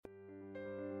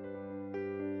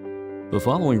The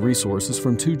following resources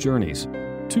from Two Journeys.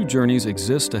 Two Journeys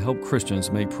exists to help Christians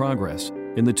make progress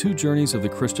in the two journeys of the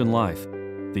Christian life,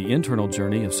 the internal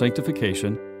journey of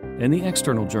sanctification and the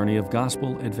external journey of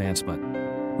gospel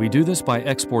advancement. We do this by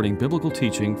exporting biblical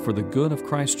teaching for the good of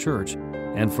Christ's church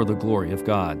and for the glory of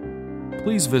God.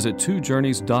 Please visit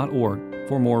twojourneys.org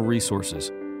for more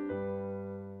resources.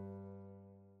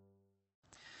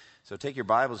 So take your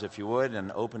Bibles, if you would,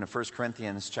 and open to 1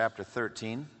 Corinthians chapter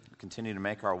 13. Continue to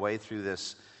make our way through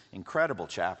this incredible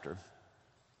chapter.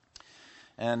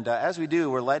 And as we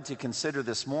do, we're led to consider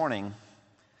this morning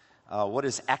what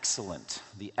is excellent,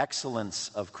 the excellence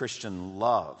of Christian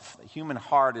love. The human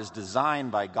heart is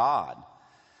designed by God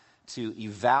to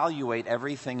evaluate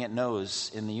everything it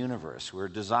knows in the universe. We're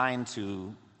designed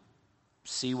to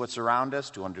see what's around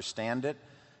us, to understand it,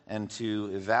 and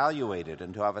to evaluate it,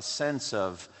 and to have a sense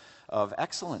of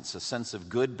excellence, a sense of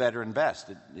good, better, and best.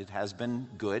 It has been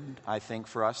good, I think,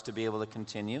 for us to be able to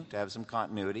continue, to have some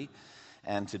continuity,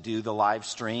 and to do the live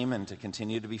stream and to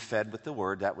continue to be fed with the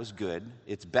Word. That was good.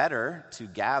 It's better to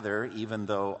gather, even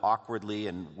though awkwardly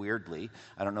and weirdly.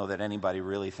 I don't know that anybody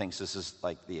really thinks this is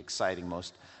like the exciting,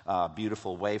 most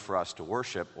beautiful way for us to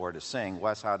worship or to sing.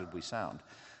 Wes, how did we sound?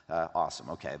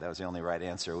 Awesome. Okay, that was the only right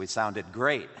answer. We sounded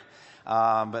great.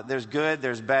 But there's good,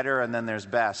 there's better, and then there's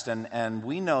best. And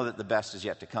we know that the best is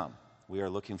yet to come. We are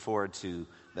looking forward to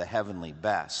the heavenly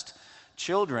best.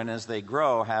 Children, as they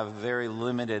grow, have a very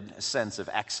limited sense of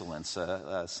excellence,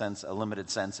 a limited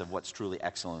sense of what's truly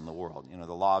excellent in the world. You know,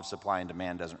 the law of supply and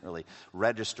demand doesn't really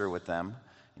register with them.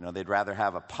 You know, they'd rather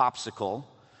have a popsicle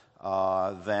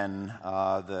than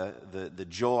the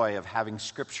joy of having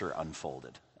Scripture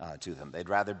unfolded to them. They'd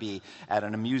rather be at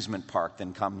an amusement park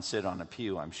than come sit on a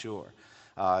pew, I'm sure.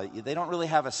 They don't really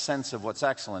have a sense of what's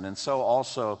excellent, and so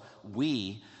also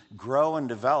we grow and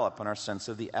develop in our sense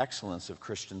of the excellence of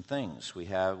Christian things.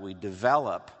 We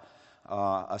develop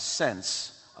a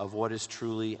sense of what is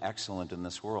truly excellent in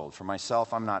this world. For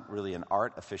myself, I'm not really an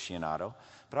art aficionado,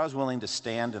 but I was willing to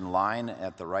stand in line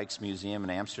at the Rijksmuseum in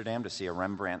Amsterdam to see a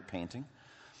Rembrandt painting.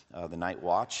 The Night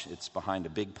Watch. It's behind a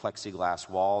big plexiglass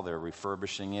wall. They're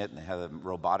refurbishing it, and they have a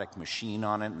robotic machine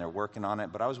on it, and they're working on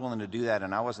it. But I was willing to do that,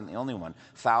 and I wasn't the only one.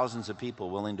 Thousands of people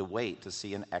willing to wait to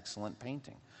see an excellent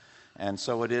painting. And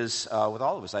so it is with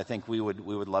all of us. I think we would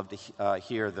love to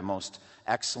hear the most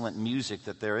excellent music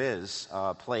that there is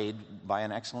played by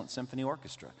an excellent symphony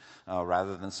orchestra,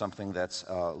 rather than something that's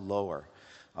lower.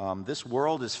 This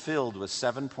world is filled with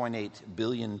 7.8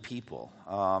 billion people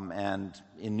and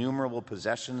innumerable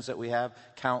possessions that we have,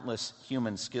 countless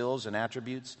human skills and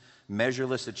attributes,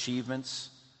 measureless achievements,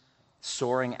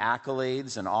 soaring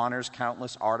accolades and honors,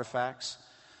 countless artifacts.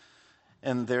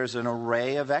 And there's an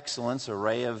array of excellence,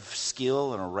 array of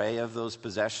skill, an array of those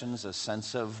possessions, a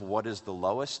sense of what is the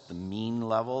lowest, the mean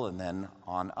level, and then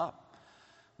on up.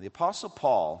 The Apostle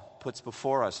Paul puts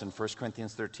before us in 1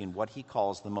 Corinthians 13 what he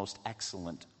calls the most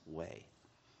excellent way.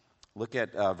 Look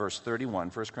at verse 31,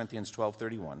 1 Corinthians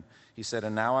 12:31. He said,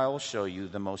 "And now I will show you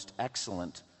the most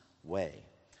excellent way."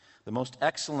 The most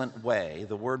excellent way,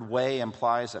 the word way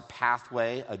implies a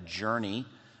pathway, a journey,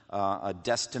 a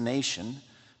destination.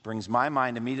 Brings my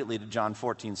mind immediately to John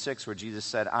 14:6, where Jesus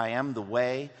said, "I am the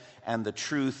way and the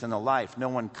truth and the life. No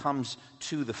one comes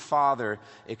to the Father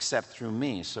except through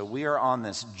me." So we are on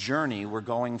this journey. We're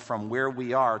going from where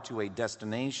we are to a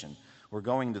destination. We're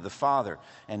going to the Father,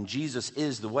 and Jesus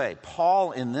is the way.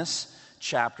 Paul, in this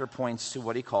chapter, points to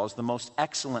what he calls the most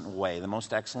excellent way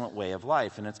of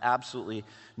life, and it's absolutely,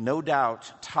 no doubt,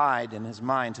 tied in his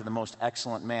mind to the most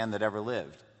excellent man that ever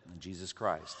lived, Jesus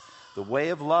Christ. The way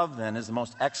of love, then, is the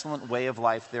most excellent way of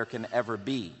life there can ever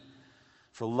be.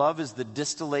 For love is the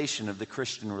distillation of the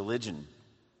Christian religion.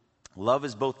 Love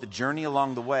is both the journey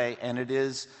along the way and it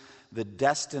is the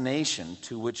destination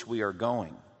to which we are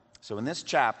going. So in this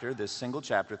chapter, this single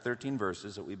chapter, 13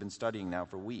 verses that we've been studying now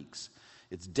for weeks,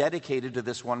 it's dedicated to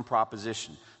this one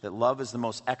proposition, that love is the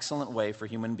most excellent way for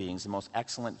human beings, the most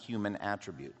excellent human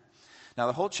attribute. Now,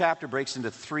 the whole chapter breaks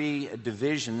into three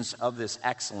divisions of this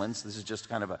excellence. This is just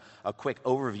kind of a quick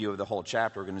overview of the whole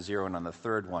chapter. We're going to zero in on the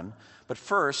third one. But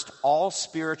first, all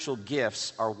spiritual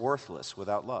gifts are worthless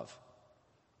without love.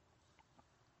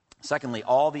 Secondly,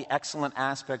 all the excellent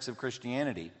aspects of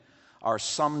Christianity are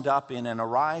summed up in and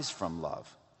arise from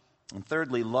love. And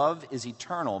thirdly, love is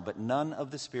eternal, but none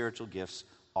of the spiritual gifts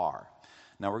are.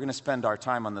 Now, we're going to spend our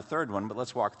time on the third one, but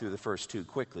let's walk through the first two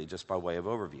quickly, just by way of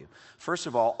overview. First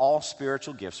of all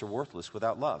spiritual gifts are worthless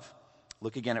without love.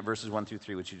 Look again at verses 1 through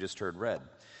 3, which you just heard read.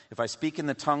 "If I speak in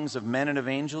the tongues of men and of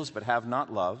angels, but have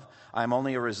not love, I am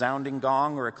only a resounding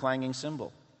gong or a clanging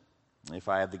cymbal. if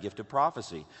I have the gift of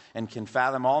prophecy and can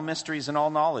fathom all mysteries and all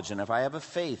knowledge, and if I have a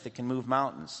faith that can move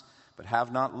mountains, but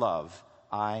have not love,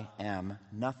 I am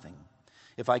nothing.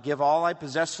 If I give all I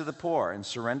possess to the poor and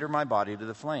surrender my body to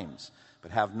the flames,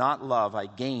 but have not love, I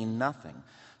gain nothing.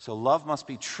 So love must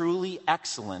be truly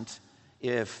excellent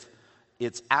if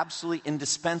it's absolutely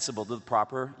indispensable to the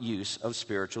proper use of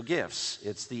spiritual gifts.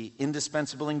 It's the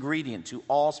indispensable ingredient to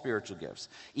all spiritual gifts.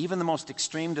 Even the most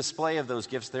extreme display of those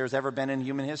gifts there's ever been in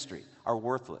human history are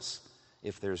worthless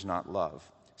if there's not love.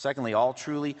 Secondly, all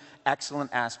truly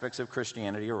excellent aspects of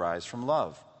Christianity arise from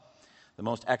love. The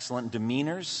most excellent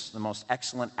demeanors, the most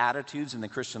excellent attitudes in the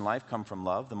Christian life come from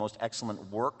love. The most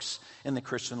excellent works in the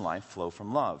Christian life flow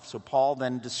from love. So Paul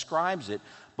then describes it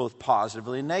both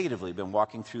positively and negatively. We've been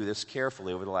walking through this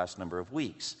carefully over the last number of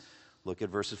weeks. Look at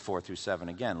verses 4 through 7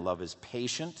 again. Love is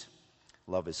patient.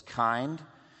 Love is kind.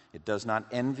 It does not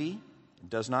envy. It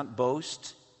does not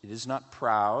boast. It is not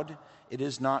proud. It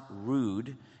is not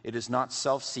rude. It is not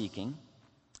self-seeking.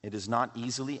 It is not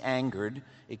easily angered.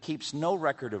 It keeps no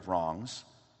record of wrongs.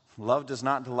 Love does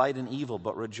not delight in evil,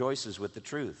 but rejoices with the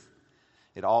truth.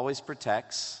 It always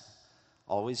protects,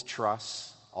 always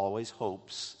trusts, always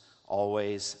hopes,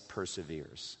 always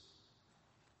perseveres.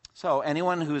 So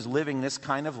anyone who is living this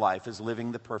kind of life is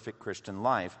living the perfect Christian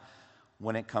life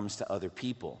when it comes to other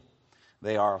people.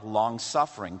 They are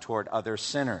long-suffering toward other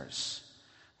sinners.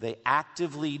 They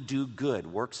actively do good,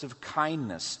 works of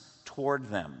kindness toward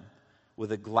them,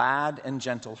 with a glad and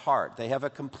gentle heart. They have a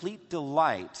complete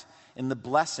delight in the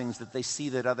blessings that they see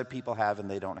that other people have and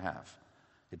they don't have.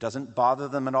 It doesn't bother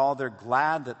them at all. They're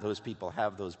glad that those people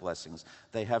have those blessings.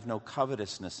 They have no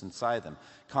covetousness inside them.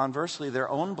 Conversely, their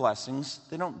own blessings,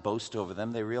 they don't boast over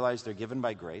them. They realize they're given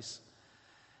by grace.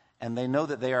 And they know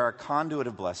that they are a conduit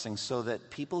of blessings, so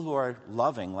that people who are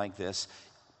loving like this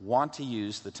want to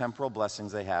use the temporal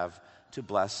blessings they have to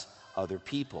bless other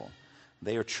people.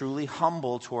 They are truly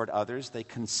humble toward others. They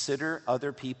consider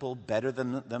other people better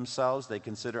than themselves. They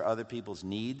consider other people's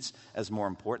needs as more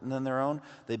important than their own.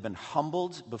 They've been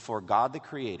humbled before God the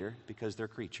Creator because they're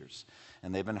creatures.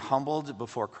 And they've been humbled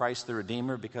before Christ the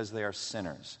Redeemer because they are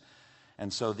sinners.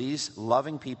 And so these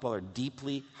loving people are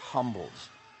deeply humbled.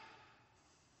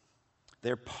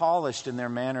 They're polished in their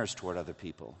manners toward other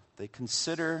people. They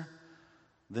consider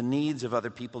the needs of other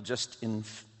people just in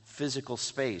physical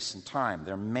space and time.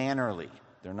 They're mannerly.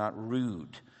 They're not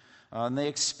rude. And they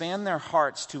expand their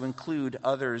hearts to include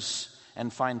others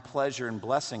and find pleasure in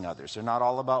blessing others. They're not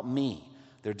all about me.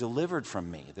 They're delivered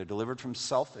from me. They're delivered from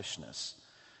selfishness.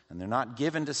 And they're not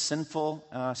given to sinful,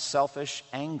 selfish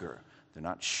anger. They're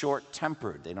not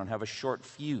short-tempered. They don't have a short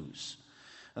fuse.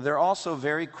 And they're also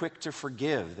very quick to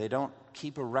forgive. They don't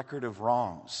keep a record of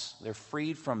wrongs. They're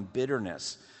freed from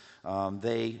bitterness.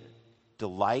 They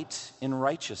delight in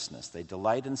righteousness. They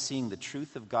delight in seeing the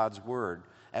truth of God's word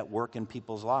at work in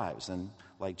people's lives. And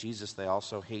like Jesus, they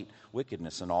also hate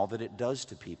wickedness and all that it does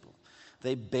to people.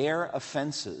 They bear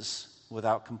offenses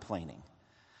without complaining.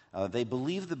 They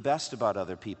believe the best about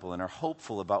other people and are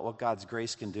hopeful about what God's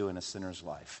grace can do in a sinner's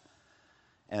life.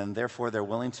 And therefore, they're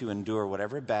willing to endure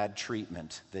whatever bad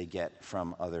treatment they get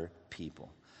from other people.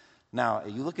 Now,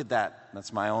 you look at that,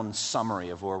 that's my own summary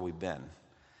of where we've been.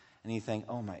 And you think,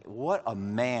 oh my, what a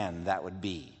man that would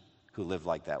be who lived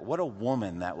like that. What a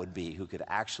woman that would be who could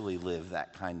actually live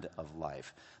that kind of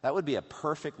life. That would be a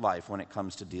perfect life when it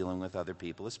comes to dealing with other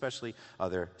people, especially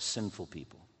other sinful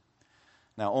people.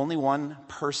 Now, only one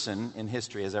person in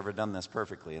history has ever done this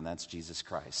perfectly, and that's Jesus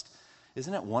Christ.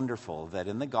 Isn't it wonderful that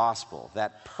in the gospel,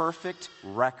 that perfect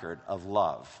record of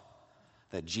love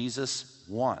that Jesus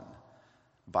won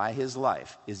by his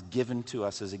life is given to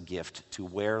us as a gift to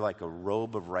wear like a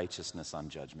robe of righteousness on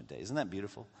Judgment Day. Isn't that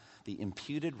beautiful? The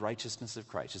imputed righteousness of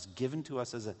Christ is given to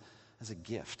us as a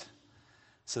gift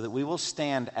so that we will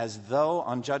stand as though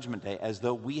on Judgment Day, as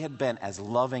though we had been as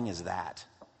loving as that.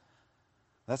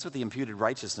 That's what the imputed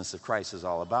righteousness of Christ is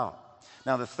all about.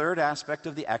 Now, the third aspect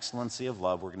of the excellency of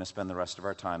love we're going to spend the rest of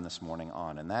our time this morning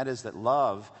on, and that is that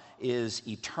love is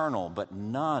eternal, but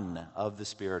none of the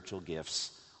spiritual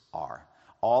gifts are.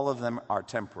 All of them are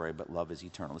temporary, but love is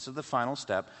eternal. This is the final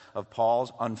step of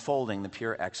Paul's unfolding the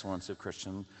pure excellence of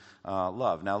Christian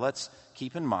love. Now, let's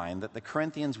keep in mind that the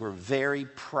Corinthians were very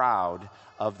proud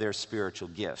of their spiritual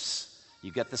gifts.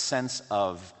 You get the sense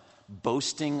of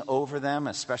boasting over them,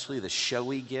 especially the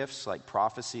showy gifts like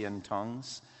prophecy and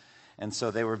tongues. And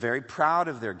so they were very proud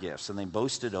of their gifts, and they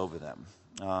boasted over them.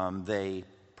 They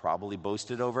probably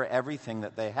boasted over everything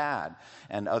that they had.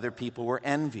 And other people were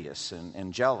envious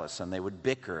and jealous, and they would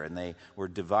bicker, and they were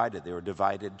divided. They were a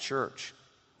divided church.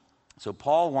 So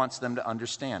Paul wants them to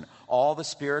understand all the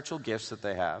spiritual gifts that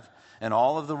they have and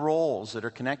all of the roles that are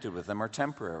connected with them are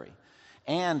temporary.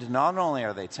 And not only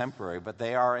are they temporary, but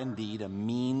they are indeed a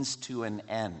means to an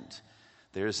end.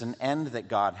 There's an end that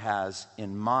God has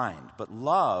in mind. But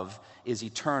love is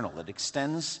eternal. It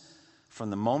extends from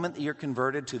the moment that you're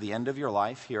converted to the end of your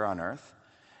life here on earth.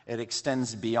 It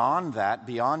extends beyond that,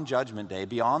 beyond Judgment Day,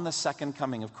 beyond the second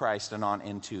coming of Christ, and on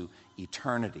into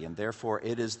eternity. And therefore,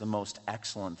 it is the most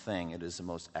excellent thing. It is the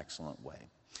most excellent way.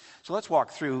 So let's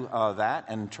walk through that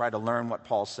and try to learn what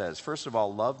Paul says. First of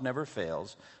all, love never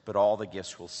fails, but all the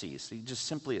gifts will cease. He just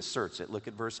simply asserts it. Look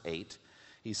at verse 8.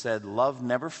 He said, love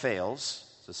never fails.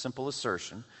 It's a simple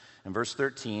assertion. In verse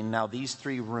 13, now these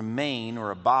three remain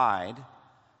or abide,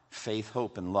 faith,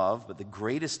 hope, and love, but the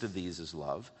greatest of these is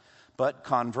love. But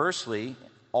conversely,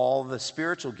 all the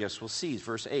spiritual gifts will cease.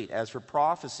 Verse 8, as for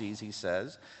prophecies, he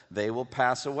says, they will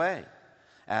pass away.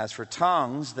 As for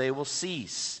tongues, they will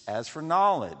cease. As for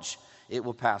knowledge, it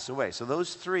will pass away. So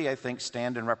those three, I think,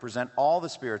 stand and represent all the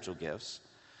spiritual gifts.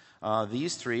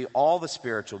 These three, all the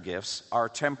spiritual gifts, are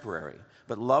temporary.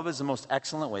 But love is the most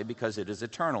excellent way because it is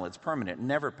eternal. It's permanent. It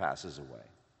never passes away.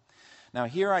 Now,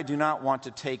 here I do not want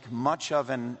to take much of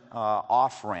an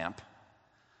off-ramp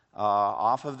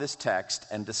off of this text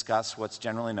and discuss what's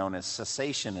generally known as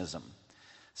cessationism.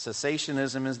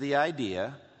 Cessationism is the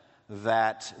idea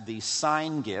that the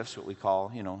sign gifts, what we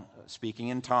call, speaking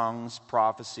in tongues,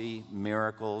 prophecy,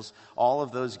 miracles, all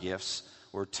of those gifts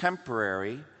were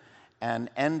temporary and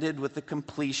ended with the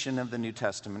completion of the New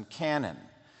Testament canon.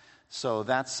 So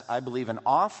that's, I believe, an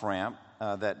off-ramp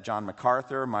that John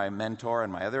MacArthur, my mentor,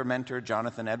 and my other mentor,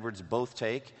 Jonathan Edwards, both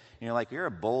take. And you're like, you're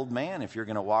a bold man if you're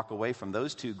going to walk away from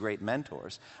those two great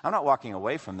mentors. I'm not walking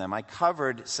away from them. I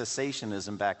covered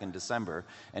cessationism back in December,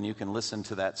 and you can listen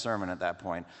to that sermon at that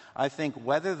point. I think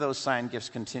whether those sign gifts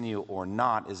continue or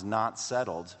not is not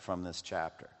settled from this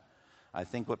chapter. I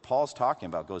think what Paul's talking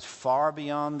about goes far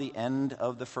beyond the end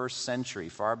of the first century,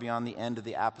 far beyond the end of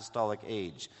the apostolic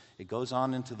age. It goes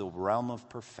on into the realm of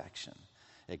perfection.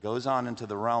 It goes on into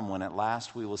the realm when at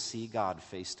last we will see God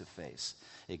face to face.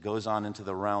 It goes on into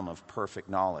the realm of perfect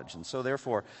knowledge. And so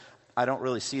therefore, I don't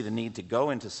really see the need to go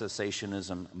into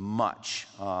cessationism much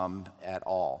at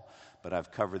all. But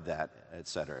I've covered that,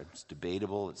 etc. It's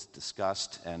debatable, it's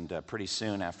discussed, and pretty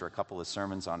soon, after a couple of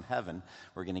sermons on heaven,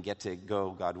 we're going to get to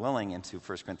go, God willing, into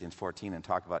 1 Corinthians 14 and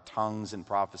talk about tongues and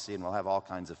prophecy, and we'll have all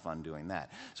kinds of fun doing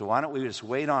that. So why don't we just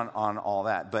wait on all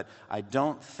that? But I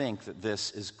don't think that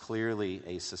this is clearly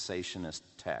a cessationist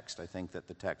text. I think that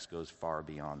the text goes far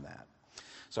beyond that.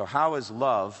 So how is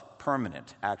love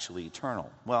permanent, actually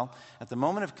eternal? Well, at the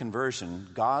moment of conversion,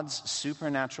 God's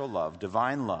supernatural love,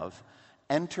 divine love,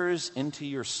 enters into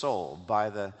your soul by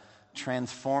the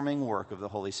transforming work of the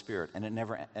Holy Spirit, and it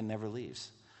never leaves.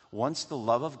 Once the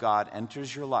love of God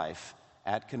enters your life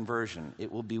at conversion,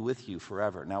 it will be with you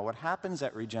forever. Now, what happens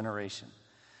at regeneration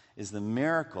is the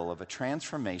miracle of a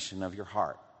transformation of your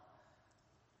heart,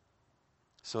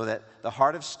 so that the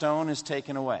heart of stone is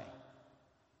taken away.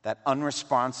 That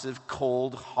unresponsive,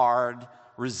 cold, hard,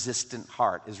 resistant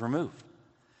heart is removed.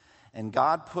 And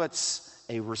God puts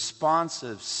a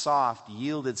responsive, soft,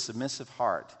 yielded, submissive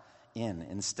heart in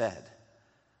instead.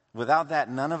 Without that,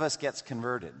 none of us gets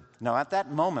converted. Now, at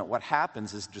that moment, what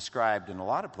happens is described in a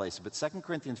lot of places, but 2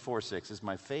 Corinthians 4:6 is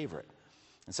my favorite.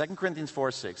 And 2 Corinthians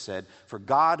 4:6 said, "For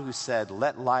God who said,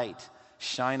 'Let light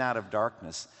shine out of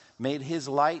darkness,' made his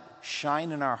light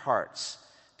shine in our hearts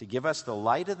to give us the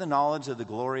light of the knowledge of the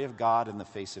glory of God in the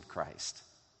face of Christ."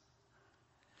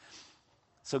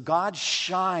 So God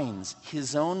shines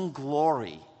his own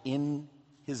glory in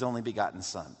his only begotten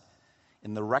Son.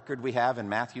 In the record we have in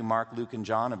Matthew, Mark, Luke, and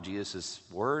John of Jesus'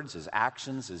 words, his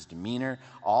actions, his demeanor,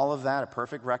 all of that, a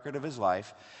perfect record of his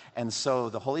life. And so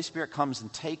the Holy Spirit comes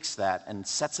and takes that and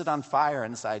sets it on fire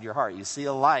inside your heart. You see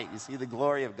a light, you see the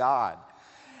glory of God.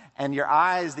 And your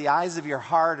eyes, the eyes of your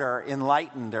heart are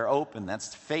enlightened, they're open.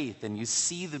 That's faith. And you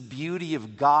see the beauty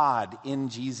of God in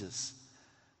Jesus.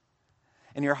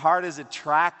 And your heart is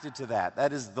attracted to that.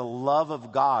 That is the love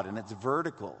of God, and it's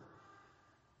vertical.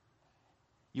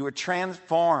 You are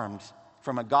transformed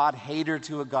from a God hater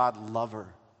to a God lover.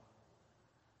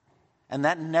 And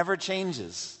that never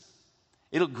changes.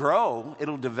 It'll grow,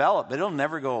 it'll develop, but it'll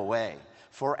never go away.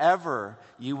 Forever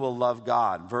you will love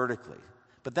God vertically.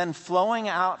 But then flowing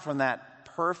out from that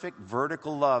perfect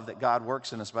vertical love that God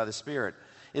works in us by the Spirit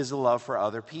is the love for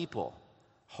other people,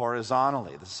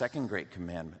 horizontally, the second great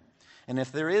commandment. And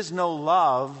if there is no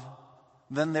love,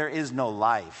 then there is no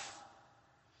life.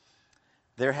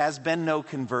 There has been no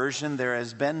conversion. There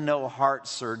has been no heart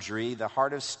surgery. The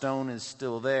heart of stone is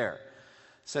still there. It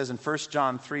says in 1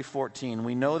 John 3:14,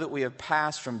 "We know that we have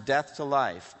passed from death to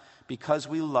life because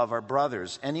we love our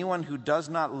brothers. Anyone who does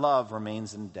not love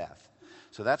remains in death.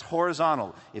 So that's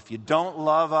horizontal. If you don't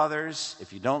love others,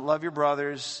 if you don't love your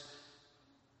brothers,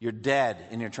 you're dead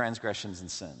in your transgressions and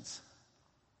sins.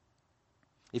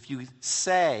 If you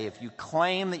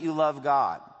claim that you love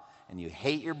God and you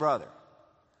hate your brother,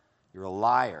 you're a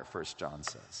liar, 1 John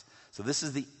says. So this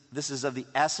is of the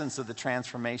essence of the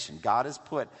transformation. God has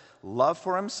put love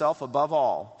for himself above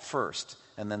all first,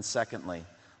 and then secondly,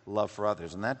 love for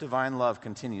others. And that divine love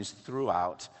continues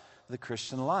throughout the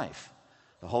Christian life.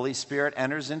 The Holy Spirit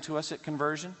enters into us at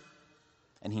conversion,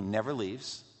 and he never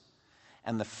leaves.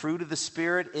 And the fruit of the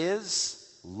Spirit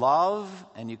is love,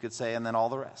 and you could say, and then all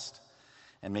the rest.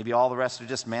 And maybe all the rest are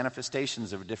just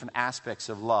manifestations of different aspects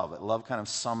of love. But love kind of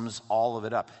sums all of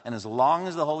it up. And as long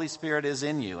as the Holy Spirit is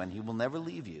in you, and he will never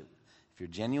leave you, if you're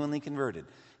genuinely converted,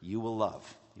 you will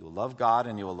love. You will love God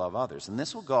and you will love others. And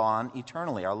this will go on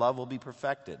eternally. Our love will be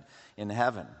perfected in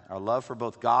heaven. Our love for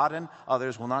both God and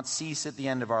others will not cease at the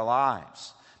end of our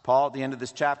lives. Paul, at the end of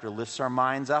this chapter, lifts our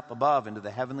minds up above into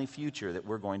the heavenly future that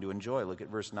we're going to enjoy. Look at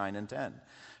verse 9 and 10.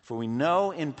 For we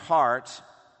know in part,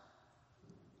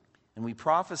 and we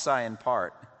prophesy in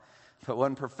part, but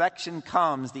when perfection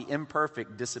comes, the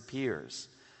imperfect disappears.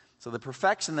 So the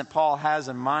perfection that Paul has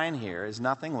in mind here is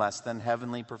nothing less than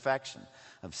heavenly perfection,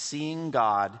 of seeing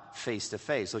God face to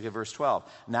face. Look at verse 12.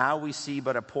 Now we see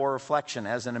but a poor reflection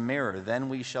as in a mirror, then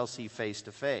we shall see face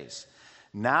to face.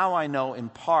 Now I know in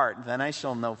part, then I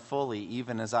shall know fully,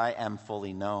 even as I am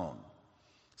fully known.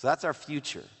 So that's our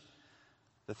future.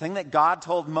 The thing that God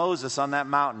told Moses on that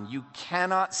mountain, you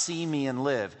cannot see me and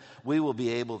live, we will be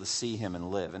able to see him and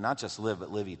live. And not just live,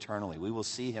 but live eternally. We will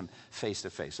see him face to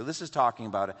face. So this is talking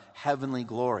about a heavenly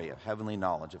glory, a heavenly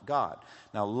knowledge of God.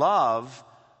 Now love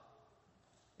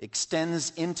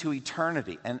extends into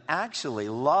eternity. And actually,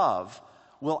 love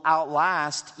will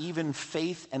outlast even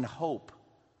faith and hope.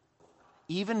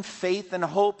 Even faith and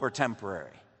hope are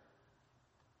temporary.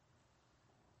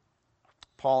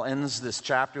 Paul ends this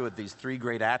chapter with these three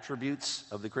great attributes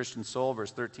of the Christian soul,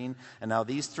 verse 13. And now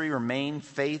these three remain: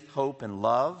 faith, hope, and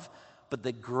love. But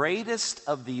the greatest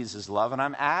of these is love. And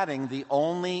I'm adding the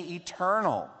only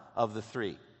eternal of the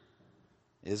three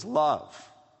is love.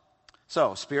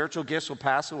 So, spiritual gifts will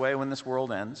pass away when this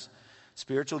world ends.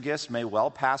 Spiritual gifts may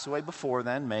well pass away before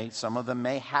then. Some of them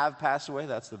may have passed away.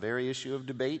 That's the very issue of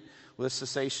debate with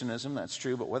cessationism. That's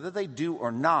true. But whether they do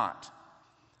or not,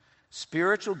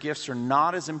 spiritual gifts are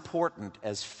not as important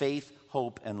as faith,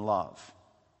 hope, and love.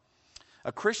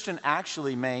 A Christian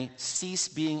actually may cease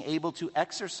being able to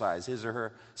exercise his or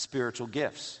her spiritual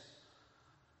gifts.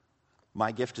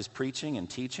 My gift is preaching and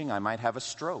teaching. I might have a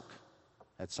stroke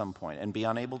at some point and be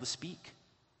unable to speak.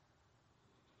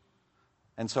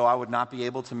 And so I would not be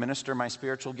able to minister my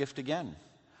spiritual gift again.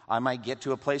 I might get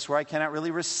to a place where I cannot really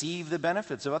receive the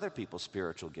benefits of other people's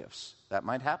spiritual gifts. That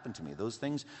might happen to me. Those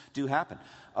things do happen.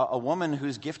 A woman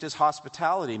whose gift is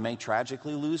hospitality may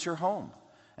tragically lose her home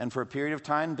and for a period of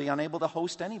time be unable to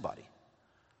host anybody.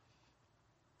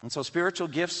 And so spiritual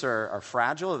gifts are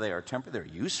fragile, they are temporary,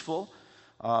 they're useful,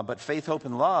 but faith, hope,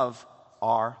 and love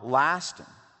are lasting.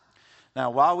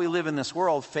 Now, while we live in this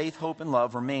world, faith, hope, and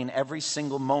love remain every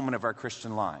single moment of our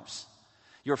Christian lives.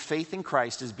 Your faith in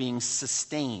Christ is being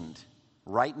sustained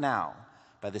right now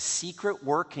by the secret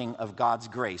working of God's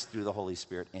grace through the Holy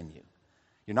Spirit in you.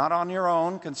 You're not on your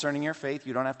own concerning your faith.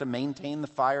 You don't have to maintain the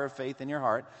fire of faith in your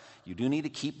heart. You do need to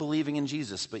keep believing in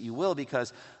Jesus, but you will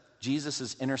because Jesus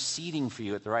is interceding for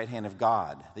you at the right hand of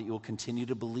God, that you will continue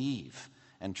to believe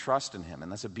and trust in him. And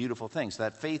that's a beautiful thing. So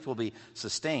that faith will be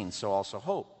sustained, so also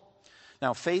hope.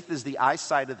 Now, faith is the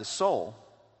eyesight of the soul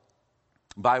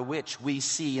by which we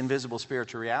see invisible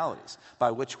spiritual realities, by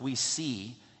which we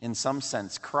see, in some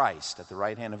sense, Christ at the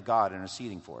right hand of God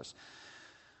interceding for us.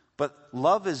 But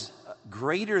love is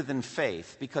greater than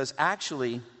faith because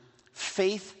actually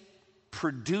faith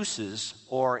produces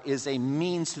or is a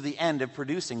means to the end of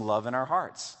producing love in our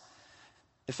hearts.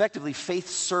 Effectively, faith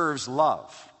serves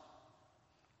love.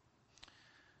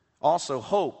 Also,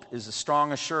 hope is a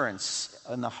strong assurance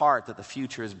in the heart that the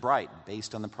future is bright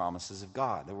based on the promises of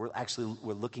God, that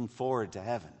we're looking forward to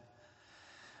heaven.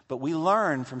 But we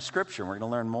learn from Scripture, and we're going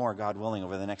to learn more, God willing,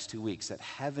 over the next 2 weeks, that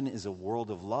heaven is a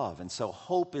world of love. And so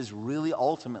hope is really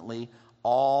ultimately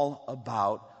all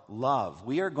about love.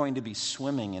 We are going to be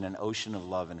swimming in an ocean of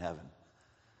love in heaven.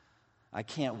 I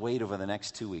can't wait over the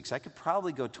next 2 weeks. I could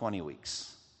probably go 20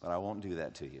 weeks, but I won't do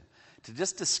that to you. To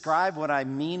just describe what I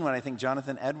mean, what I think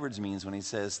Jonathan Edwards means when he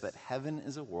says that heaven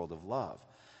is a world of love.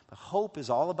 But hope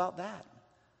is all about that.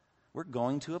 We're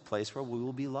going to a place where we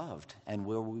will be loved and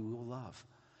where we will love.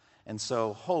 And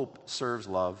so hope serves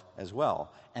love as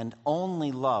well. And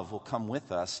only love will come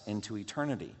with us into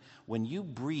eternity. When you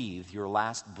breathe your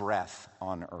last breath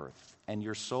on earth and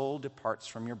your soul departs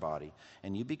from your body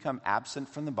and you become absent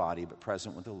from the body but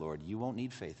present with the Lord, you won't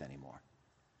need faith anymore.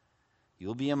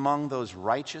 You'll be among those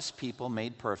righteous people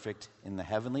made perfect in the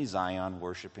heavenly Zion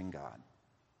worshiping God.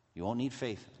 You won't need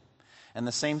faith. And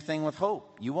the same thing with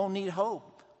hope. You won't need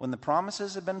hope. When the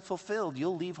promises have been fulfilled,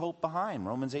 you'll leave hope behind.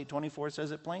 Romans 8:24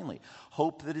 says it plainly.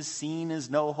 Hope that is seen is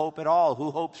no hope at all.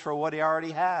 Who hopes for what he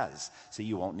already has? So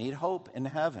you won't need hope in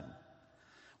heaven.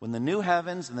 When the new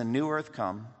heavens and the new earth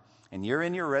come, and you're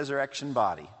in your resurrection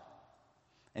body,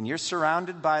 and you're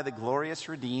surrounded by the glorious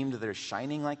redeemed that are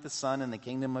shining like the sun in the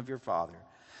kingdom of your Father,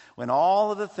 when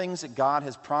all of the things that God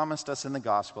has promised us in the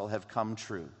gospel have come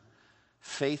true,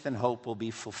 faith and hope will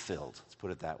be fulfilled. Let's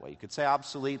put it that way. You could say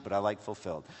obsolete, but I like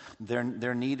fulfilled.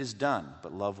 Their need is done,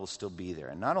 but love will still be there.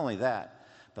 And not only that,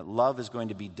 but love is going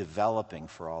to be developing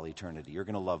for all eternity. You're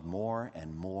going to love more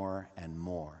and more and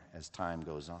more as time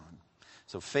goes on.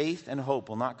 So faith and hope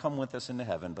will not come with us into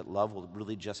heaven, but love will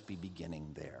really just be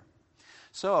beginning there.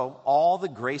 So all the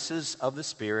graces of the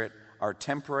Spirit are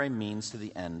temporary means to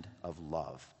the end of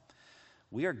love.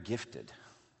 We are gifted.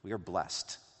 We are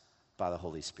blessed by the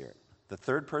Holy Spirit. The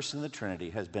third person of the Trinity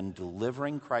has been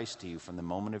delivering Christ to you from the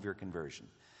moment of your conversion.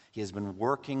 He has been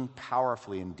working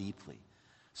powerfully and deeply.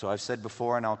 So I've said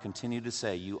before, and I'll continue to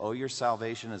say, you owe your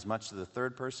salvation as much to the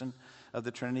third person of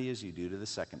the Trinity as you do to the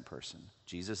second person.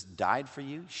 Jesus died for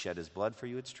you, shed his blood for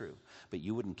you, it's true. But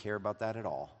you wouldn't care about that at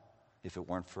all if it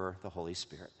weren't for the Holy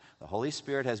Spirit. The Holy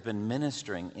Spirit has been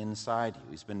ministering inside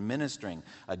you. He's been ministering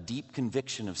a deep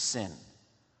conviction of sin.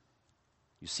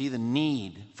 You see the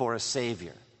need for a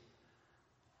Savior.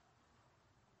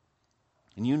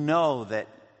 And you know that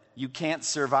you can't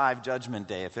survive Judgment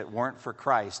Day. If it weren't for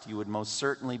Christ, you would most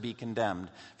certainly be condemned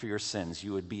for your sins.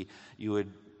 You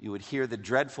would hear the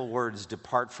dreadful words,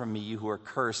 "Depart from me, you who are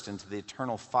cursed, into the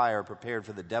eternal fire prepared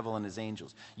for the devil and his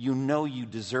angels." You know you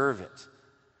deserve it.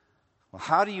 Well,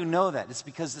 how do you know that? It's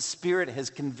because the Spirit has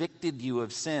convicted you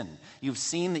of sin. You've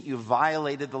seen that you've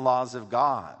violated the laws of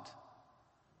God.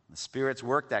 The Spirit's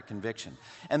worked that conviction.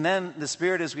 And then the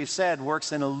Spirit, as we've said,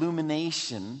 works an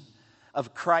illumination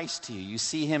of Christ to you. You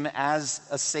see him as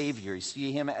a Savior. You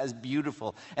see him as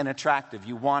beautiful and attractive.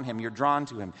 You want him. You're drawn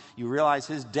to him. You realize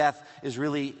his death is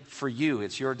really for you.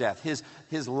 It's your death.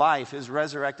 His life, his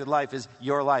resurrected life is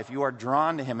your life. You are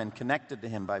drawn to him and connected to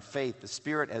him by faith. The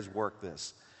Spirit has worked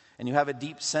this. And you have a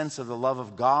deep sense of the love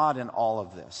of God in all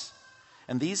of this.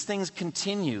 And these things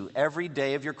continue every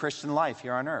day of your Christian life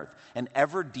here on earth. An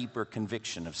ever deeper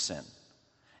conviction of sin.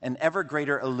 An ever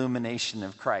greater illumination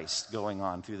of Christ going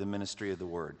on through the ministry of the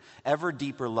Word. Ever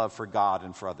deeper love for God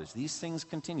and for others. These things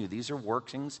continue. These are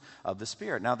workings of the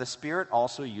Spirit. Now, the Spirit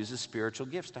also uses spiritual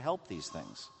gifts to help these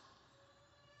things.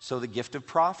 So the gift of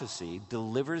prophecy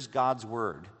delivers God's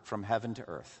Word from heaven to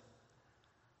earth.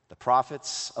 The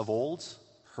prophets of old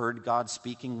heard God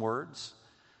speaking words,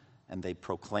 and they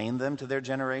proclaimed them to their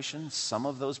generation. Some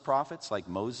of those prophets, like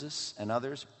Moses and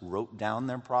others, wrote down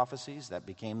their prophecies. That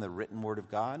became the written word of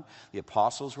God. The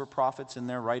apostles were prophets in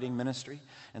their writing ministry.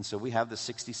 And so we have the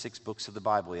 66 books of the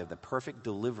Bible. We have the perfect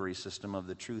delivery system of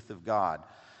the truth of God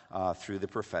through the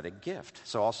prophetic gift.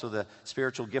 So also the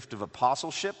spiritual gift of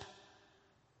apostleship,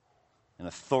 an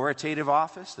authoritative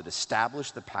office that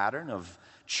established the pattern of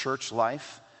church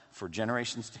life for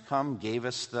generations to come, gave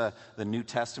us the New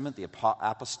Testament, the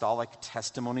apostolic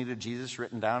testimony to Jesus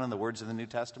written down in the words of the New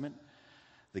Testament,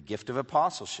 the gift of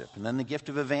apostleship, and then the gift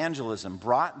of evangelism,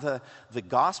 brought the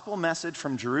gospel message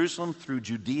from Jerusalem through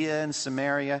Judea and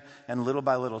Samaria and little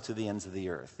by little to the ends of the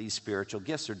earth. These spiritual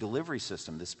gifts are delivery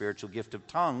system. The spiritual gift of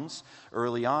tongues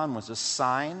early on was a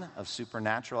sign of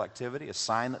supernatural activity, a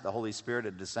sign that the Holy Spirit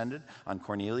had descended on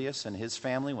Cornelius and his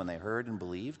family when they heard and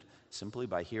believed. Simply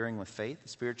by hearing with faith. The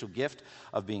spiritual gift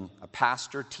of being a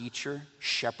pastor, teacher,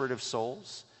 shepherd of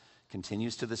souls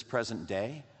continues to this present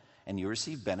day, and you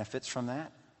receive benefits from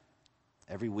that.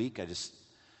 Every week I just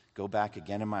go back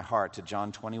again in my heart to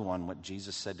John 21, what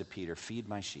Jesus said to Peter, "Feed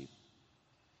my sheep."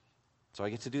 So I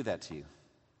get to do that to you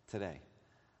today.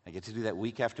 I get to do that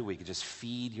week after week. Just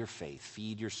feed your faith,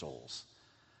 feed your souls.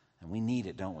 And we need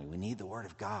it, don't we? We need the Word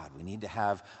of God. We need to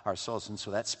have our souls. And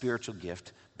so that spiritual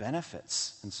gift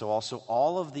benefits. And so also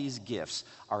all of these gifts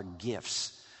are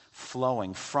gifts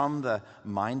flowing from the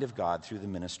mind of God through the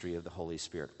ministry of the Holy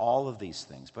Spirit. All of these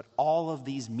things. But all of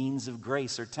these means of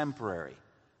grace are temporary.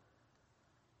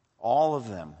 All of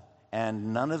them.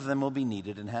 And none of them will be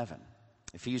needed in heaven.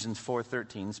 Ephesians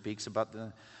 4:13 speaks about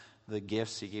the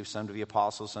gifts. He gave some to be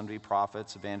apostles, some to be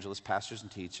prophets, evangelists, pastors,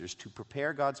 and teachers, to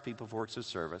prepare God's people for works of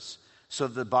service, so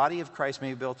that the body of Christ may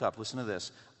be built up, listen to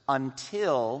this,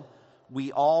 until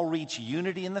we all reach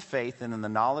unity in the faith and in the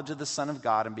knowledge of the Son of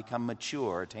God and become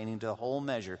mature, attaining to the whole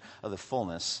measure of the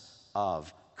fullness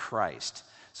of Christ.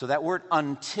 So that word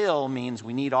until means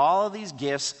we need all of these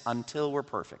gifts until we're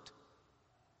perfect.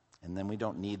 And then we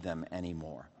don't need them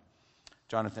anymore.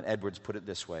 Jonathan Edwards put it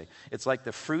this way: it's like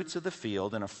the fruits of the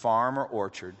field in a farm or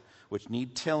orchard, which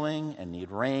need tilling and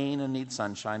need rain and need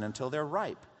sunshine until they're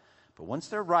ripe. But once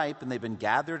they're ripe and they've been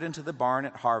gathered into the barn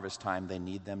at harvest time, they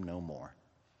need them no more.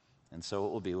 And so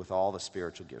it will be with all the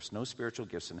spiritual gifts. No spiritual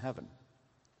gifts in heaven.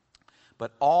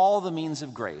 But all the means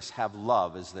of grace have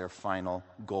love as their final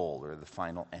goal or the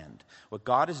final end. What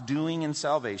God is doing in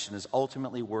salvation is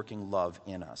ultimately working love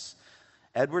in us.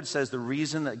 Edwards says the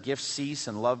reason that gifts cease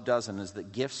and love doesn't is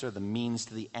that gifts are the means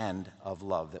to the end of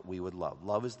love, that we would love.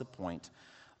 Love is the point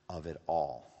of it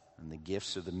all. And the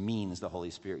gifts are the means the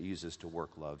Holy Spirit uses to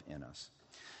work love in us.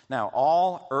 Now,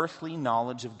 all earthly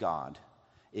knowledge of God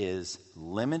is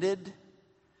limited,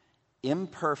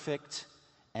 imperfect,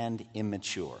 and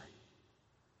immature.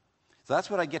 So that's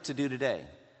what I get to do today.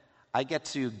 I get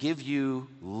to give you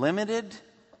limited,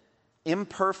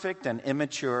 imperfect, and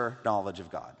immature knowledge of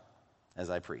God as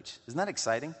I preach. Isn't that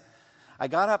exciting? I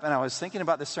got up and I was thinking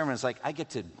about this sermon. It's like I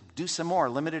get to do some more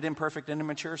limited, imperfect, and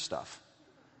immature stuff.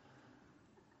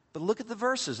 But look at the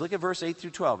verses. Look at verse 8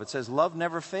 through 12. It says, love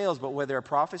never fails, but where there are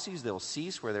prophecies, they will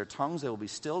cease. Where there are tongues, they will be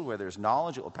stilled. Where there's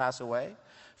knowledge, it will pass away.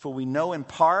 For we know in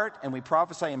part, and we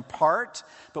prophesy in part,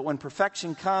 but when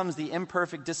perfection comes, the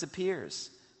imperfect disappears.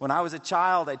 When I was a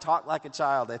child, I talked like a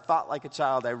child. I thought like a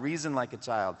child. I reasoned like a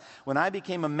child. When I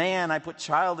became a man, I put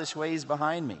childish ways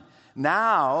behind me.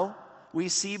 Now we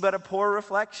see but a poor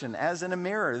reflection, as in a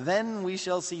mirror. Then we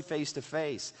shall see face to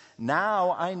face.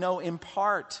 Now I know in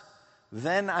part.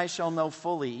 Then I shall know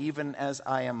fully, even as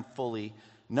I am fully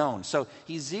known. So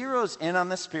he zeroes in on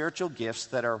the spiritual gifts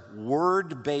that are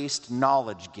word-based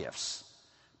knowledge gifts.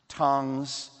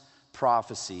 Tongues,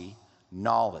 prophecy,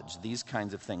 knowledge. These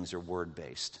kinds of things are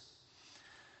word-based.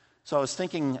 So I was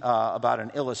thinking about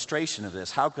an illustration of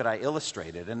this. How could I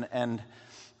illustrate it? And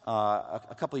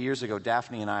a couple of years ago,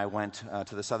 Daphne and I went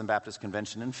to the Southern Baptist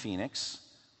Convention in Phoenix.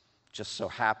 Just so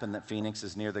happened that Phoenix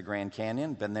is near the Grand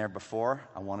Canyon. Been there before.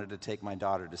 I wanted to take my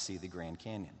daughter to see the Grand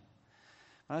Canyon.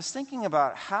 I was thinking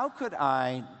about how could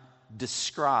I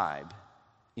describe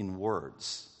in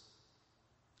words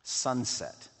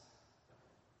sunset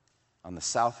on the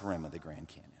south rim of the Grand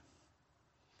Canyon.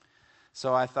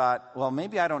 So I thought, well,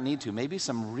 maybe I don't need to. Maybe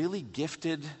some really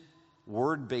gifted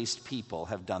word-based people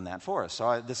have done that for us.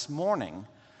 So this morning,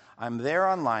 I'm there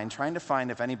online trying to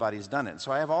find if anybody's done it.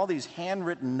 So I have all these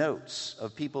handwritten notes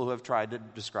of people who have tried to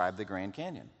describe the Grand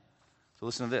Canyon. So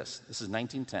listen to this. This is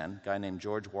 1910. A guy named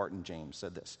George Wharton James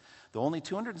said this. Though only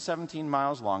 217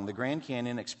 miles long, the Grand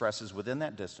Canyon expresses within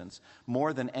that distance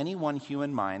more than any one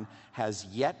human mind has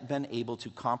yet been able to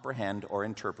comprehend or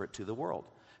interpret to the world.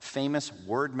 Famous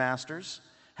word masters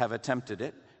have attempted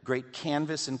it. Great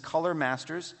canvas and color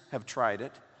masters have tried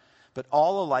it. But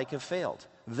all alike have failed.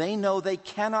 They know they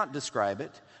cannot describe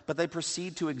it, but they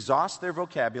proceed to exhaust their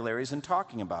vocabularies in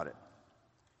talking about it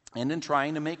and in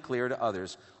trying to make clear to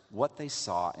others what they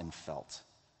saw and felt.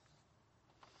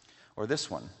 Or this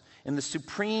one, in the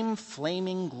supreme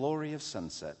flaming glory of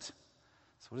sunset.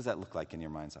 So what does that look like in your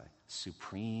mind's eye?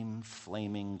 Supreme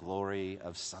flaming glory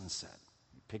of sunset.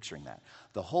 Picturing that.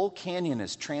 The whole canyon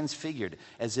is transfigured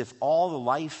as if all the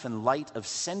life and light of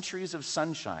centuries of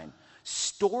sunshine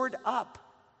stored up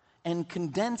and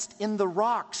condensed in the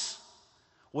rocks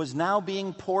was now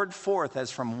being poured forth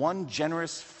as from one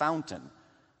generous fountain,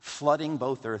 flooding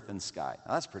both earth and sky.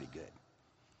 Now, that's pretty good.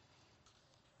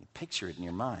 You picture it in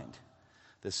your mind.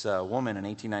 This woman in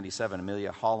 1897,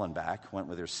 Amelia Hollenbach, went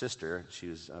with her sister. She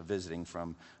was visiting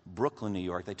from Brooklyn, New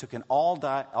York. They took an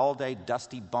all-day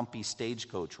dusty, bumpy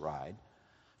stagecoach ride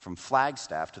from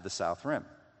Flagstaff to the South Rim.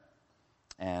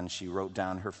 And she wrote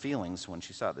down her feelings when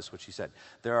she saw this, what she said.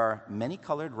 There are many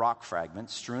colored rock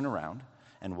fragments strewn around,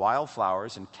 and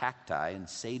wildflowers and cacti and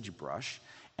sagebrush,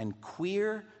 and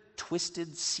queer,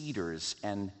 twisted cedars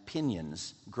and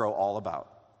pinyons grow all about.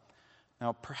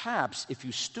 Now, perhaps if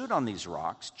you stood on these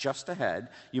rocks just ahead,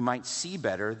 you might see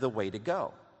better the way to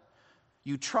go.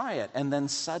 You try it, and then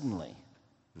suddenly,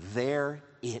 there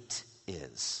it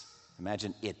is.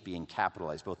 Imagine it being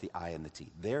capitalized, both the I and the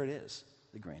T. There it is,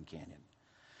 the Grand Canyon.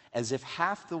 As if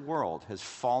half the world has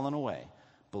fallen away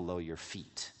below your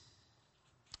feet.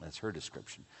 That's her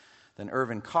description. Then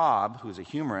Irvin Cobb, who's a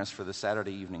humorist for the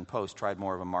Saturday Evening Post, tried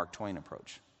more of a Mark Twain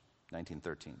approach.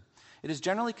 1913. It is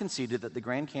generally conceded that the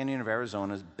Grand Canyon of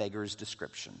Arizona beggars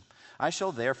description. I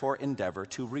shall therefore endeavor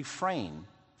to refrain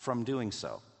from doing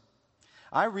so.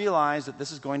 I realize that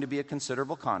this is going to be a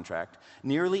considerable contract.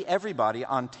 Nearly everybody,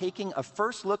 on taking a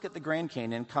first look at the Grand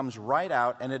Canyon, comes right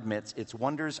out and admits its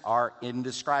wonders are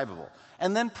indescribable,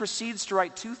 and then proceeds to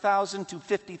write 2,000 to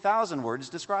 50,000 words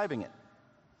describing it.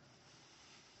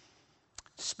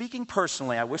 Speaking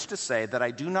personally, I wish to say that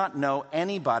I do not know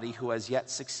anybody who has yet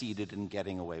succeeded in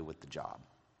getting away with the job.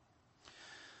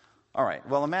 All right,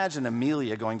 well, imagine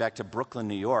Amelia going back to Brooklyn,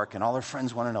 New York, and all her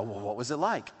friends want to know, well, what was it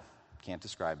like? Can't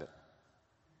describe it.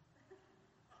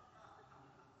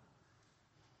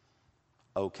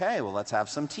 Okay, well, let's have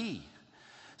some tea.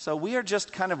 So we are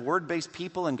just kind of word-based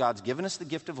people, and God's given us the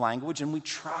gift of language, and we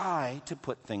try to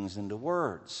put things into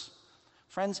words.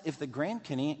 Friends, if the Grand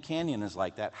Canyon is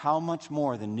like that, how much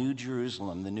more the New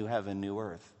Jerusalem, the new heaven, new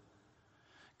earth?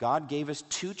 God gave us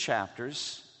 2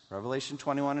 chapters, Revelation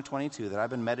 21 and 22, that I've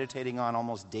been meditating on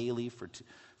almost daily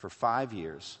for 5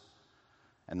 years.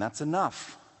 And that's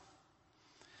enough.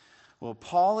 What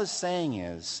Paul is saying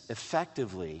is,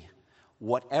 effectively,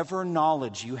 whatever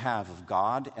knowledge you have of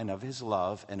God and of his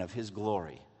love and of his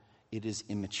glory, it is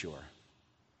immature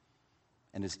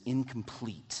and is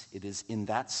incomplete. It is, in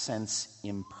that sense,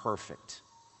 imperfect.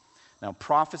 Now,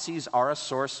 prophecies are a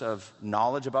source of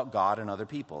knowledge about God and other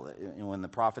people. When the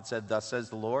prophet said, "Thus says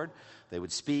the Lord," they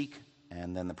would speak,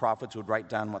 and then the prophets would write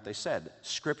down what they said.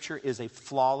 Scripture is a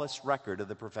flawless record of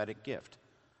the prophetic gift.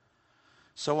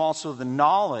 So also the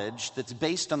knowledge that's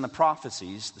based on the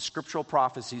prophecies, the scriptural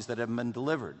prophecies that have been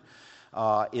delivered,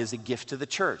 is a gift to the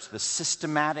church. The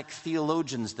systematic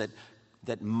theologians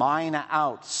that mine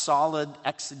out solid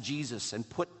exegesis and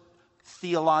put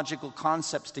theological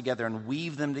concepts together and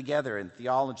weave them together in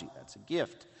theology, that's a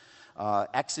gift.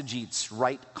 Exegetes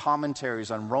write commentaries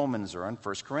on Romans or on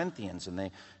 1 Corinthians, and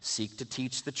they seek to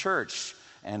teach the church.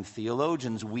 And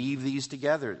theologians weave these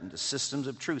together into systems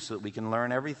of truth so that we can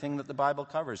learn everything that the Bible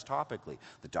covers topically.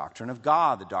 The doctrine of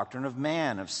God, the doctrine of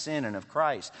man, of sin and of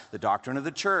Christ, the doctrine of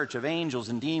the church, of angels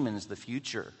and demons, the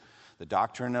future, the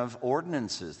doctrine of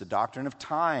ordinances, the doctrine of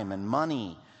time and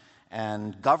money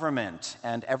and government,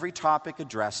 and every topic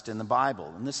addressed in the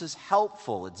Bible. And this is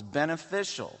helpful, it's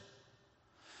beneficial.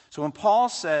 So when Paul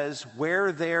says,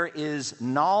 where there is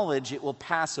knowledge, it will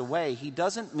pass away, he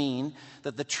doesn't mean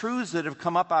that the truths that have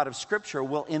come up out of Scripture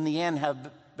will in the end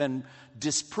have been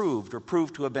disproved or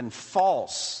proved to have been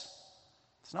false.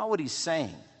 It's not what he's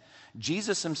saying.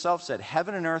 Jesus himself said,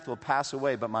 heaven and earth will pass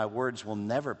away, but my words will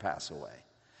never pass away.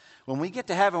 When we get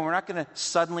to heaven, we're not going to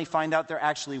suddenly find out there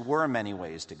actually were many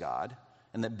ways to God,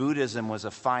 and that Buddhism was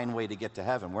a fine way to get to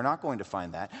heaven. We're not going to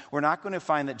find that. We're not going to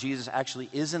find that Jesus actually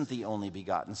isn't the only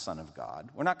begotten Son of God.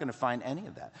 We're not going to find any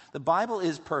of that. The Bible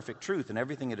is perfect truth, and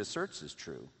everything it asserts is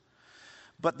true.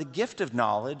 But the gift of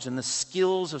knowledge and the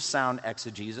skills of sound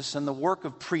exegesis and the work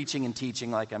of preaching and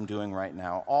teaching like I'm doing right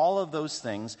now, all of those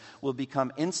things will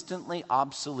become instantly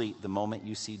obsolete the moment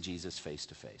you see Jesus face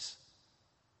to face.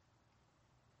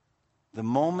 The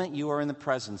moment you are in the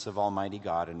presence of Almighty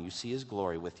God and you see his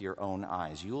glory with your own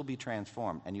eyes, you will be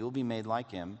transformed and you will be made like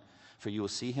him, for you will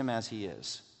see him as he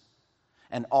is.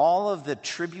 And all of the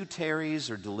tributaries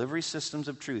or delivery systems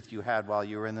of truth you had while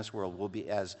you were in this world will be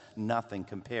as nothing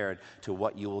compared to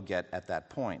what you will get at that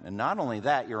point. And not only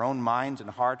that, your own minds and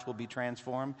hearts will be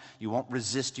transformed. You won't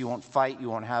resist, you won't fight, you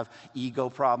won't have ego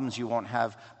problems, you won't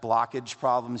have blockage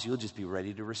problems. You'll just be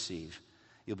ready to receive.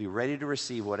 You'll be ready to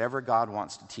receive whatever God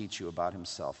wants to teach you about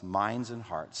himself, minds and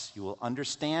hearts. You will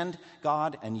understand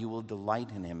God and you will delight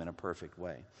in him in a perfect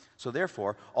way. So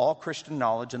therefore, all Christian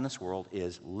knowledge in this world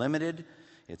is limited,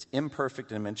 it's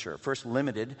imperfect and immature. First,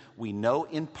 limited, we know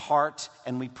in part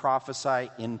and we prophesy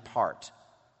in part.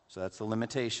 So that's the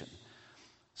limitation.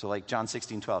 So like John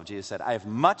 16:12, Jesus said, I have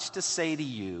much to say to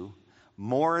you,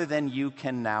 more than you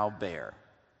can now bear.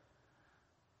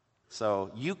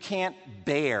 So you can't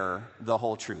bear the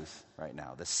whole truth right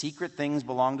now. The secret things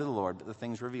belong to the Lord, but the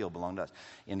things revealed belong to us.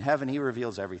 In heaven, he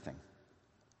reveals everything.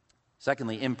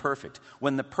 Secondly, imperfect.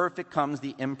 When the perfect comes,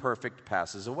 the imperfect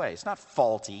passes away. It's not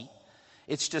faulty.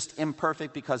 It's just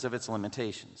imperfect because of its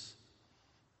limitations.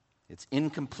 It's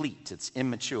incomplete. It's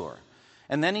immature.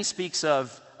 And then he speaks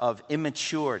of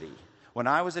immaturity. When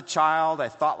I was a child, I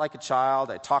thought like a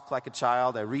child, I talked like a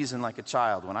child, I reasoned like a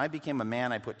child. When I became a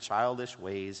man, I put childish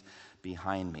ways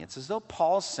behind me. It's as though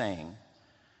Paul's saying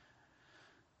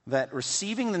that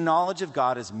receiving the knowledge of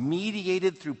God is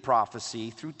mediated through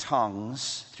prophecy, through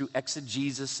tongues, through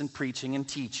exegesis and preaching and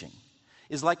teaching,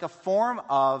 is like a form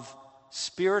of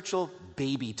spiritual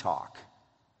baby talk.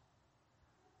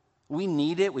 We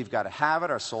need it. We've got to have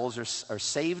it. Our souls are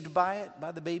saved by it,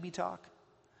 by the baby talk.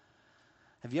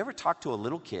 Have you ever talked to a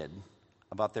little kid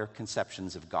about their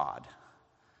conceptions of God?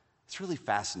 It's really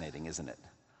fascinating, isn't it?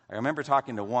 I remember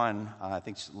talking to one, I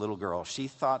think she's a little girl. She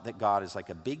thought that God is like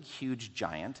a big, huge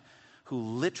giant who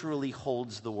literally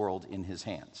holds the world in his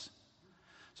hands.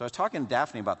 So I was talking to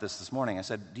Daphne about this morning. I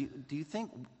said, do you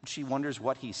think she wonders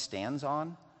what he stands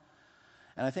on?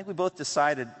 And I think we both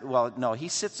decided, well, no, he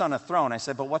sits on a throne. I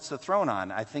said, but what's the throne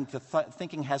on? I think the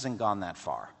thinking hasn't gone that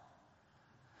far.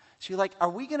 She's like, are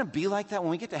we going to be like that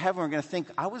when we get to heaven? We're going to think,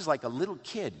 I was like a little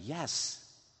kid. Yes.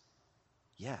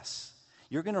 Yes.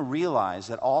 You're going to realize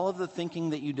that all of the thinking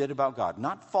that you did about God,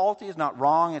 not faulty, it's not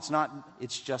wrong,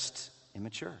 it's just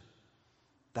immature.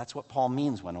 That's what Paul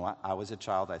means when I was a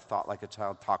child, I thought like a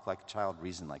child, talked like a child,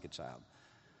 reasoned like a child.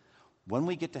 When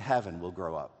we get to heaven, we'll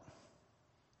grow up.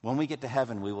 When we get to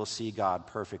heaven, we will see God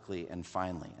perfectly and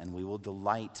finally, and we will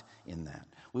delight in that.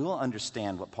 We will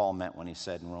understand what Paul meant when he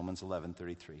said in Romans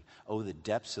 11:33, "Oh, the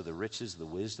depths of the riches, the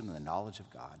wisdom, and the knowledge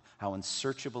of God, how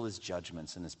unsearchable his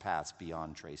judgments and his paths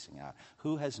beyond tracing out.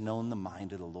 Who has known the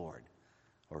mind of the Lord,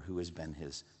 or who has been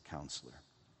his counselor?"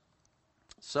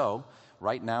 So,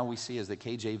 right now we see, as the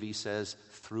KJV says,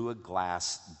 through a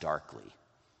glass darkly.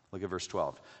 Look at verse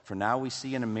 12. "For now we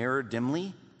see in a mirror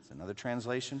dimly," it's another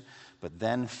translation, "but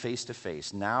then face to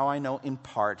face. Now I know in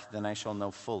part, then I shall know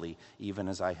fully, even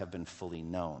as I have been fully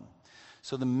known."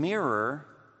 So the mirror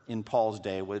in Paul's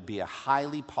day would be a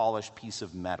highly polished piece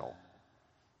of metal,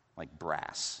 like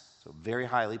brass. So very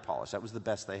highly polished. That was the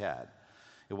best they had.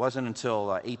 It wasn't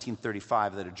until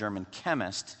 1835 that a German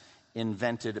chemist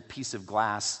invented a piece of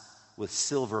glass with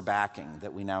silver backing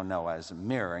that we now know as a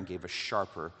mirror and gave a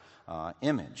sharper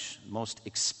image. Most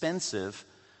expensive,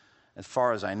 as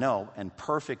far as I know, and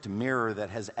perfect mirror that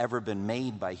has ever been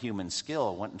made by human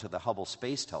skill went into the Hubble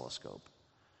Space Telescope.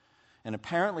 And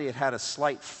apparently it had a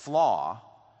slight flaw,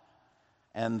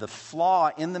 and the flaw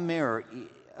in the mirror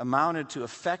amounted to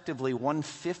effectively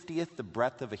 1/50th the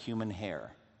breadth of a human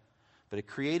hair. But it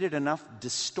created enough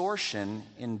distortion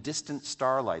in distant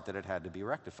starlight that it had to be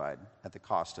rectified at the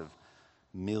cost of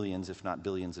millions, if not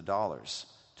billions of dollars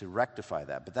to rectify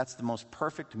that. But that's the most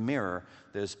perfect mirror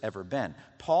there's ever been.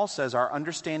 Paul says our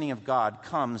understanding of God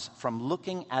comes from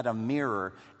looking at a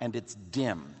mirror and it's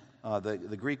dim.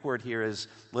 The Greek word here is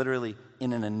literally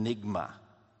in an enigma.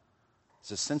 It's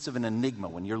a sense of an enigma.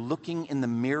 When you're looking in the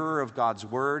mirror of God's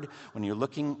word, when you're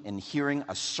looking and hearing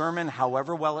a sermon,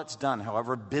 however well it's done,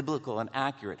 however biblical and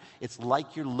accurate, it's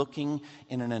like you're looking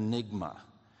in an enigma.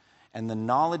 And the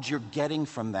knowledge you're getting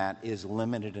from that is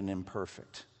limited and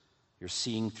imperfect. You're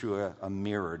seeing through a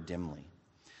mirror dimly.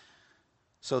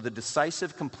 So the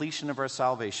decisive completion of our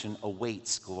salvation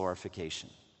awaits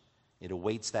glorification. It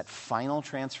awaits that final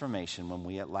transformation when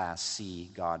we at last see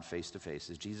God face to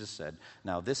face. As Jesus said,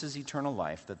 "Now this is eternal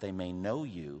life, that they may know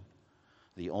you,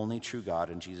 the only true God,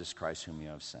 and Jesus Christ whom you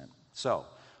have sent." So,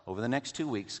 over the next 2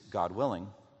 weeks, God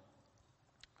willing,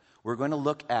 we're going to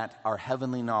look at our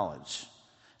heavenly knowledge.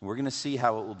 And we're going to see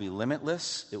how it will be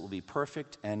limitless, it will be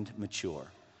perfect, and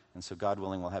mature. And so, God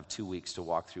willing, we'll have 2 weeks to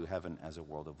walk through heaven as a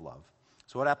world of love.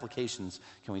 So what applications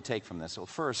can we take from this? Well,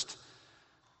 first,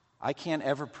 I can't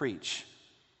ever preach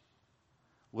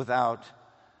without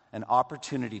an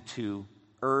opportunity to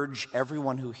urge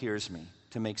everyone who hears me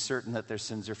to make certain that their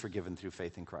sins are forgiven through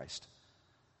faith in Christ.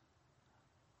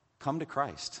 Come to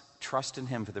Christ. Trust in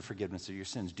him for the forgiveness of your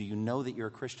sins. Do you know that you're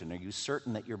a Christian? Are you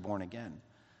certain that you're born again?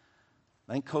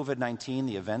 I think COVID-19,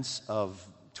 the events of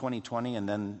 2020, and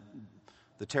then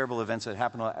the terrible events that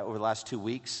happened over the last 2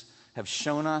 weeks have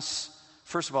shown us,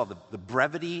 first of all, the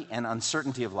brevity and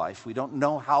uncertainty of life. We don't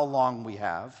know how long we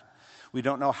have. We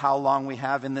don't know how long we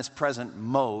have in this present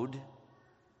mode.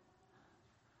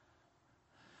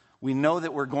 We know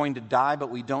that we're going to die, but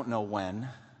we don't know when.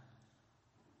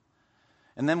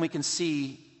 And then we can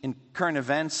see in current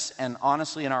events and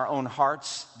honestly in our own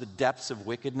hearts the depths of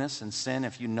wickedness and sin.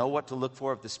 If you know what to look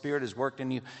for, if the Spirit has worked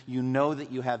in you, you know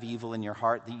that you have evil in your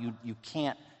heart, that you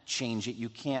can't change it, you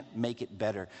can't make it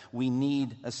better. We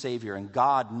need a Savior. And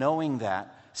God, knowing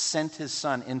that, sent his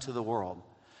Son into the world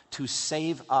to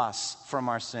save us from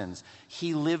our sins.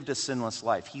 He lived a sinless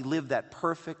life. He lived that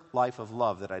perfect life of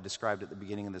love that I described at the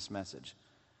beginning of this message.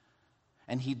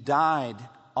 And he died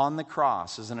on the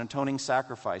cross as an atoning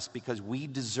sacrifice because we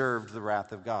deserved the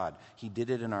wrath of God. He did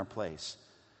it in our place.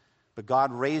 But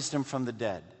God raised him from the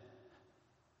dead.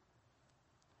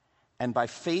 And by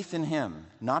faith in him,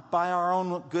 not by our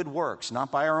own good works, not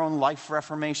by our own life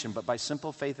reformation, but by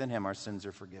simple faith in him, our sins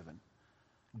are forgiven.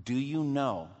 Do you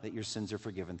know that your sins are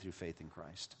forgiven through faith in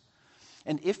Christ?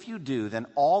 And if you do, then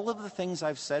all of the things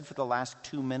I've said for the last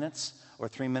 2 minutes or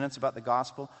 3 minutes about the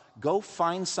gospel, go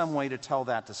find some way to tell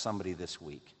that to somebody this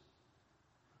week.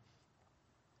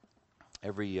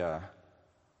 Every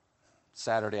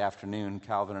Saturday afternoon,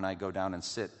 Calvin and I go down and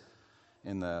sit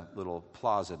in the little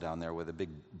plaza down there where the big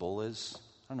bull is.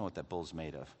 I don't know what that bull's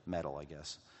made of. Metal, I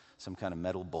guess. Some kind of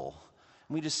metal bull.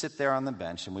 And we just sit there on the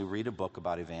bench and we read a book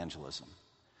about evangelism.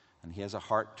 And he has a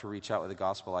heart to reach out with the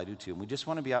gospel. I do too. And we just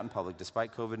want to be out in public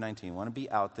despite COVID-19. We want to be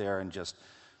out there and just,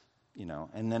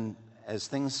 and then as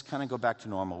things kind of go back to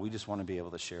normal, we just want to be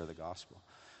able to share the gospel.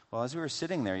 Well, as we were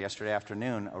sitting there yesterday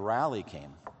afternoon, a rally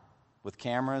came with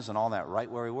cameras and all that right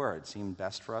where we were. It seemed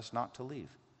best for us not to leave.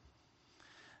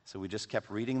 So we just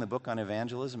kept reading the book on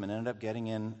evangelism and ended up getting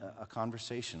in a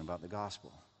conversation about the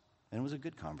gospel. And it was a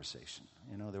good conversation.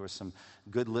 There was some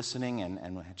good listening and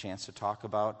a chance to talk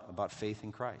about faith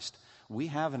in Christ. We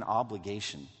have an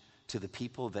obligation to the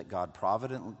people that God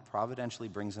providentially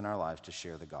brings in our lives to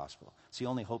share the gospel. It's the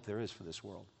only hope there is for this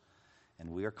world.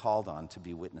 And we are called on to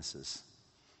be witnesses.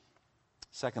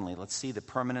 Secondly, let's see the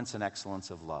permanence and excellence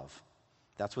of love.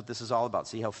 That's what this is all about.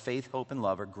 See how faith, hope, and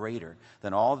love are greater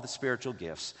than all of the spiritual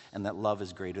gifts, and that love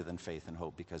is greater than faith and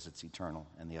hope because it's eternal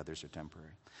and the others are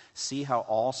temporary. See how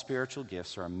all spiritual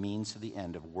gifts are a means to the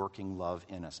end of working love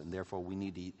in us, and therefore we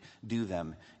need to do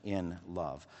them in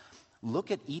love.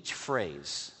 Look at each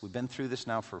phrase. We've been through this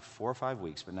now for 4 or 5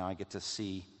 weeks, but now I get to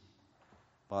see,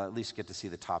 at least get to see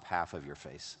the top half of your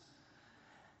face.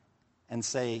 And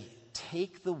say,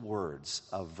 take the words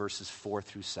of verses 4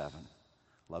 through 7.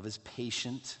 Love is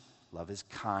patient, love is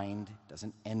kind,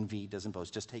 doesn't envy, doesn't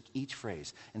boast. Just take each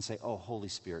phrase and say, oh, Holy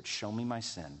Spirit, show me my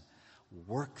sin.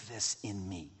 Work this in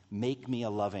me. Make me a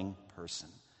loving person.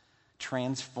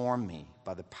 Transform me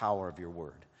by the power of your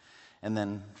word. And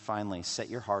then finally, set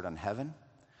your heart on heaven.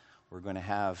 We're going to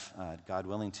have, God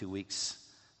willing, 2 weeks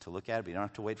to look at it, but you don't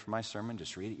have to wait for my sermon.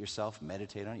 Just read it yourself,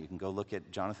 meditate on it. You can go look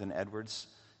at Jonathan Edwards'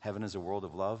 Heaven is a World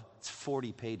of Love. It's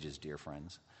 40 pages, dear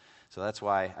friends. So that's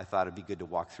why I thought it'd be good to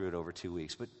walk through it over 2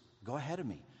 weeks. But go ahead of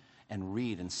me and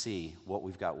read and see what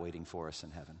we've got waiting for us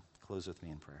in heaven. Close with me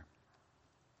in prayer.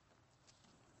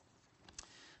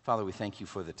 Father, we thank you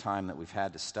for the time that we've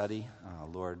had to study.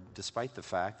 Lord, despite the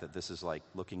fact that this is like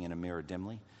looking in a mirror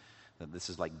dimly, that this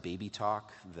is like baby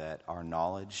talk, that our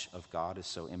knowledge of God is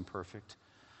so imperfect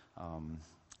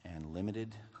and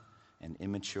limited and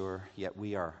immature, yet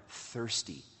we are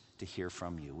thirsty to hear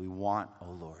from you. We want,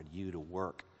 oh Lord, you to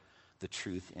work the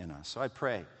truth in us. So I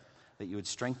pray that you would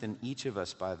strengthen each of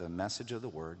us by the message of the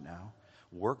word now.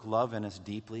 Work love in us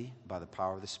deeply by the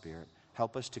power of the Spirit.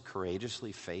 Help us to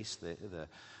courageously face the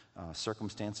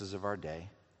circumstances of our day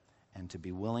and to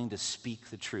be willing to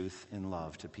speak the truth in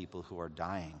love to people who are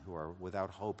dying, who are without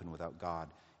hope and without God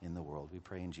in the world. We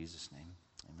pray in Jesus' name.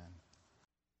 Amen.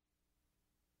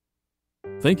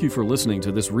 Thank you for listening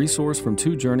to this resource from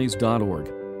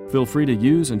twojourneys.org. Feel free to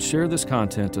use and share this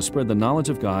content to spread the knowledge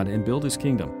of God and build His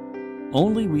kingdom.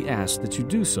 Only we ask that you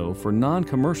do so for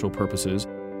non-commercial purposes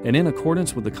and in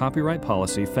accordance with the copyright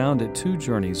policy found at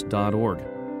twojourneys.org.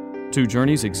 Two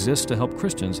Journeys exists to help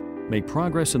Christians make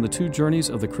progress in the two journeys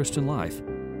of the Christian life,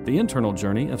 the internal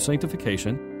journey of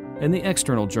sanctification and the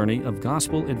external journey of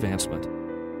gospel advancement.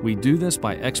 We do this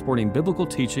by exporting biblical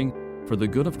teaching for the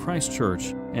good of Christ's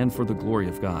church and for the glory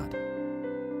of God.